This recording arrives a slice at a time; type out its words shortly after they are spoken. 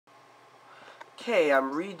Okay,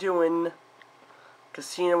 I'm redoing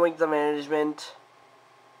Casino Inc. the management.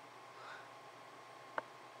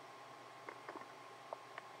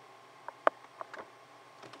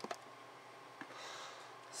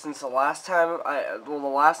 Since the last time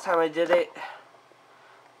I did it,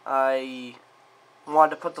 I wanted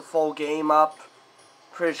to put the full game up,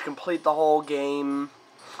 pretty much complete the whole game,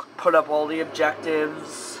 put up all the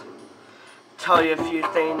objectives, tell you a few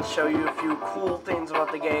things, show you a few cool things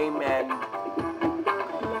about the game, and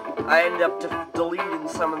I ended up deleting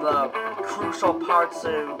some of the crucial parts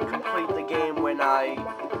to complete the game when I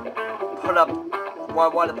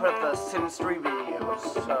wanted to put up the Sims 3 videos,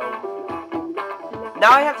 so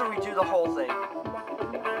now I have to redo the whole thing.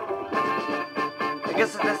 I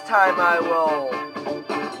guess at this time I will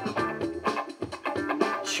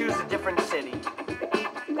choose a different city.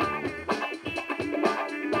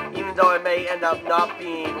 Even though I may end up not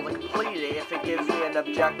being able to complete it if it gives me an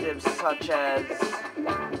objective such as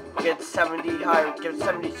get 72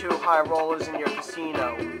 high rollers in your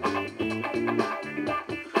casino.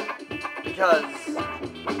 Because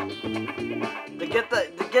to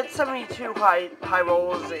get 72 high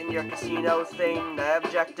rollers in your casino thing, the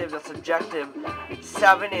objective, that's objective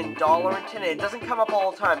 7 in Dollarton. It doesn't come up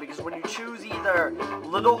all the time because when you choose either not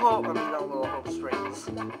Little Hope Springs.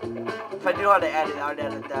 If I knew how to edit, I would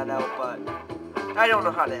edit that out, but I don't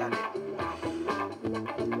know how to edit.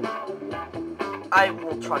 I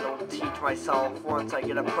will try to teach myself once I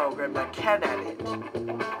get a program that can edit.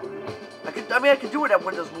 I could do it at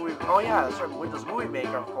Windows Movie. Oh yeah, that's right, Windows Movie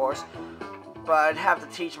Maker, of course. But I'd have to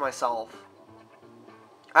teach myself.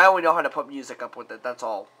 I only know how to put music up with it, that's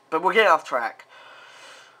all. But we're getting off track.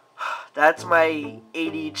 That's my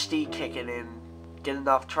ADHD kicking in. Getting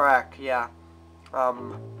off track, yeah.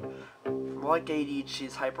 Like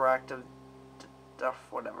ADHD's hyperactive stuff,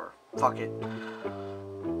 whatever. Fuck it.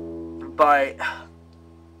 But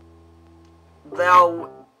now,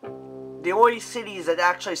 the only cities that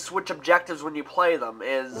actually switch objectives when you play them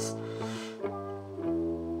is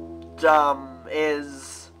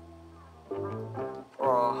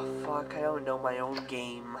oh fuck, I don't know my own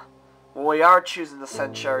game. Well, we are choosing the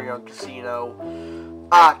Centurion Casino.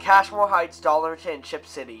 Cashmore Heights, Dollarton, and Chip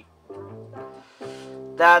City.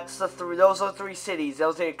 Those are the three cities.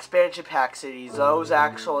 Those are the expansion pack cities. Those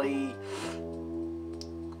actually,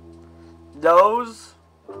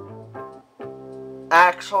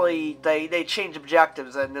 they change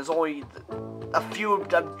objectives, and there's only a few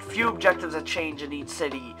objectives that change in each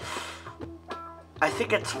city. I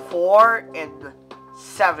think it's 4 and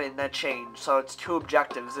 7 that change, so it's 2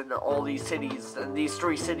 objectives in all these cities, and these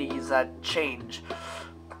 3 cities that change.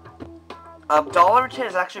 Dollarton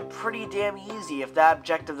is actually pretty damn easy if that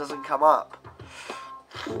objective doesn't come up.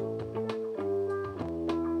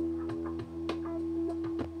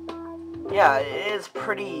 Yeah, it is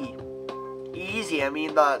pretty easy. I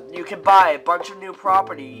mean, you can buy a bunch of new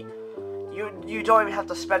property. You don't even have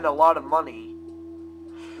to spend a lot of money.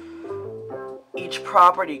 Each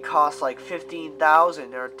property costs like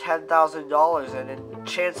 $15,000 or $10,000, and in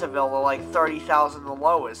Chancellorville they're like $30,000 the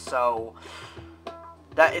lowest. So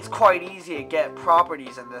that it's quite easy to get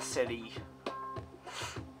properties in this city.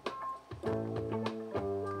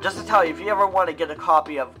 Just to tell you, if you ever want to get a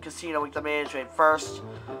copy of Casino Inc. the Management, first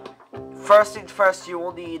things first, you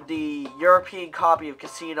will need the European copy of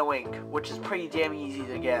Casino Inc., which is pretty damn easy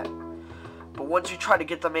to get. But once you try to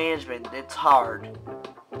get the management, it's hard.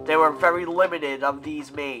 There were very limited of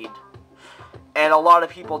these made. And a lot of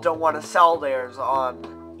people don't want to sell theirs on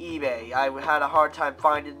eBay. I had a hard time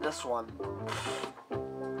finding this one.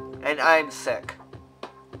 And I'm sick.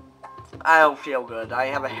 I don't feel good. I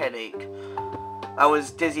have a headache. I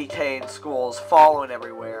was dizzy today in school. I was falling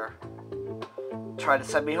everywhere. Trying to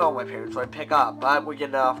send me home. My parents would pick up. But we're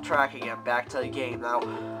getting off track again. Back to the game now.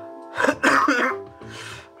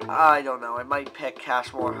 I don't know. I might pick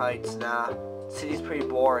Cashmore Heights. Nah. City's pretty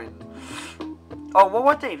boring. Oh,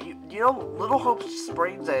 one thing. You know Little Hope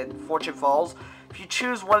Springs and Fortune Falls? If you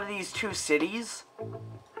choose one of these 2 cities,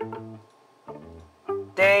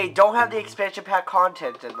 they don't have the expansion pack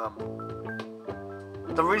content in them.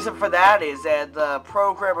 The reason for that is that the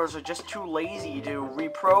programmers are just too lazy to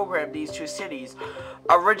reprogram these 2 cities.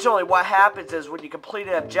 Originally, what happens is when you complete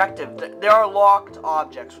an objective, there are locked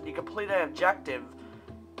objects. When you complete an objective,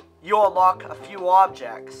 you unlock a few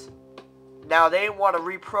objects. Now, they want to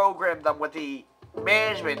reprogram them with the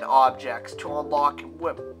management objects to unlock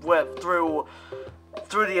through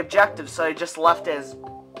the objectives, so they just left as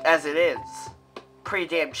it is. Pretty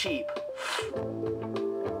damn cheap.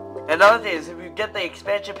 Another thing is, if you get the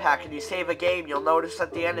expansion pack and you save a game, you'll notice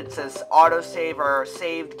at the end it says autosave or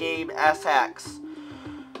saved game SX1.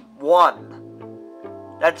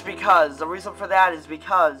 That's because, the reason for that is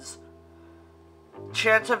because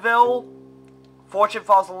Chancerville, Fortune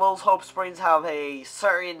Falls, and Little Hope Springs have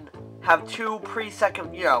two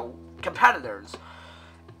pre-second, competitors.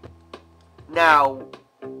 Now,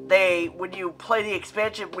 when you play the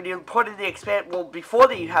expansion, when you put in the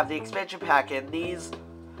before you have the expansion pack in,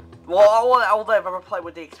 all I've ever played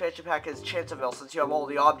with the expansion pack is Chancerville, since you have all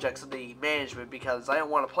the objects in the management, because I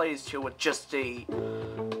don't want to play these two with just the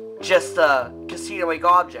Casino Inc.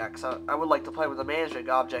 objects. I would like to play with the management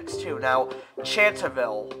objects too. Now,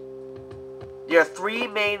 Chancerville. Your three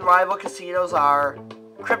main rival casinos are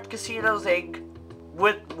Crypt Casinos Inc.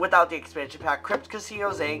 without the expansion pack, Crypt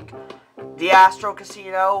Casinos Inc., the Astro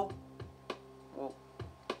Casino,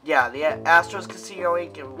 the Astros Casino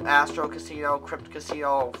Inc. and Astro Casino, Crypt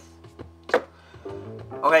Casino.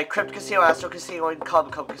 Okay, Crypt Casino, Astro Casino, and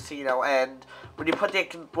Club Casino, and when you put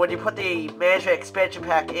the management expansion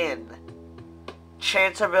pack in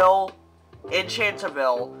Chancerville,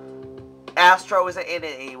 Astro isn't in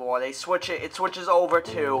it anymore. They switch it. It switches over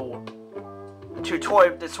to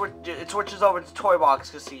It switches over to Toy Box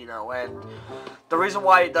Casino, and the reason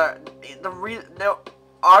why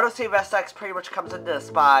Autosave SX pretty much comes into this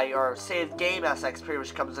or Save Game SX pretty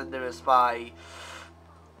much comes into this by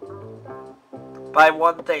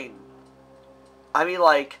one thing. I mean,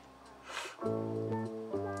 like,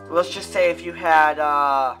 let's just say if you had,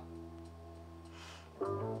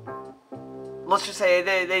 let's just say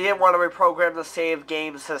they didn't want to reprogram the save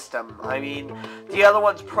game system. I mean, the other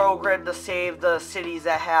ones programmed to save the cities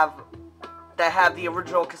that have the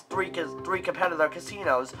original three competitor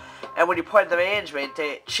casinos, and when you put in the management,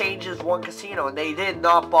 it changes one casino, and they did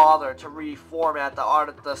not bother to reformat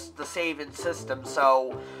the saving system,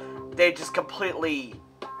 so they just completely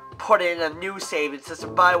put in a new saving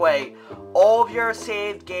system. By the way, all of your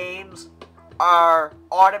saved games are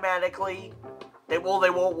automatically they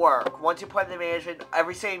won't work. Once you put in the management,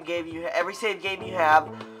 every save game you have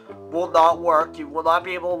will not work. You will not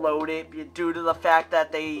be able to load it due to the fact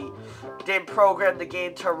that they didn't program the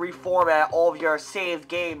game to reformat all of your saved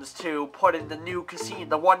games to put in the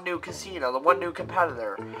one new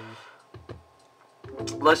competitor.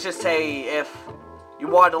 Let's just say if you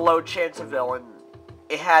wanted to load Chancerville and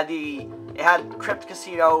it had Crypt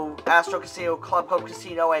Casino, Astro Casino, Club Hope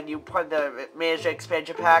Casino, and you put in the management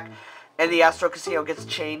expansion pack, and the Astro Casino gets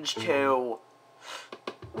changed to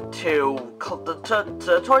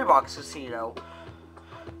Toy Box Casino.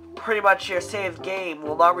 Pretty much your saved game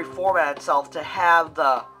will not reformat itself to have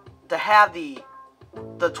the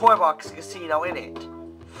Toy Box Casino in it.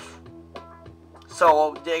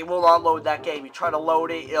 So they will not load that game. You try to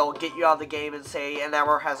load it, it'll get you out of the game and say an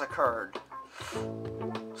error has occurred.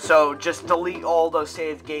 So just delete all those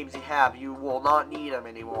saved games you have. You will not need them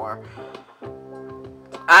anymore.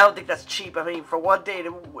 I don't think that's cheap. I mean, for one day,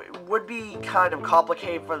 it would be kind of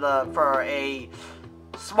complicated for a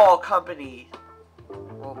small company.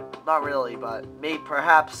 Well, not really, but maybe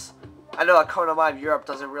perhaps. I know that Konami of Europe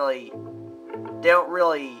doesn't really.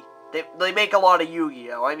 They make a lot of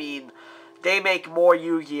Yu-Gi-Oh! I mean, they make more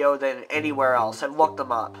Yu-Gi-Oh! Than anywhere else. I've looked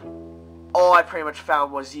them up. All I pretty much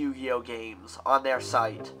found was Yu-Gi-Oh! Games on their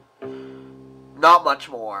site. Not much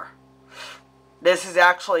more. This is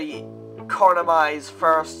actually Konami's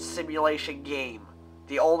first simulation game.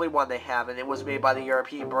 The only one they have, and it was made by the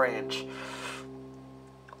European branch.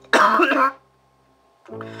 I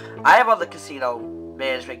have other casino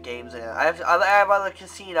management games, and I have other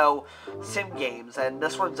casino sim games, and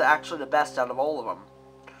this one's actually the best out of all of them.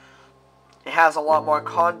 It has a lot more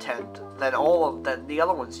content than the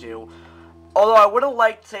other ones do. Although I would have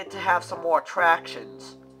liked it to have some more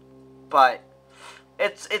attractions, but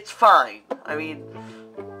it's fine. I mean,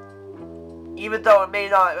 even though it may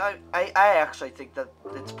not, I actually think that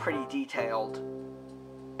it's pretty detailed.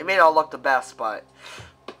 It may not look the best, but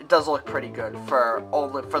it does look pretty good all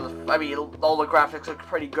the graphics look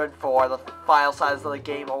pretty good for the file size of the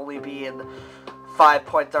game only being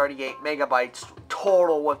 5.38 megabytes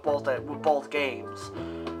total with both games.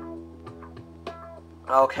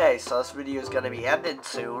 Okay, so this video is going to be ending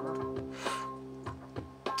soon.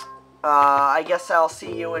 I guess I'll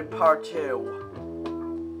see you in part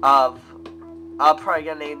 2 of, I'm probably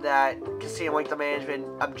going to name that Casino Link the Management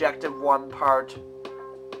Objective 1 Part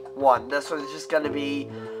 1. This one's just going to be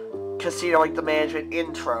Casino Link the Management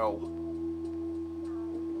Intro.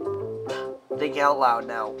 Thinking out loud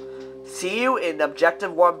now. See you in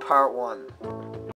Objective 1 Part 1.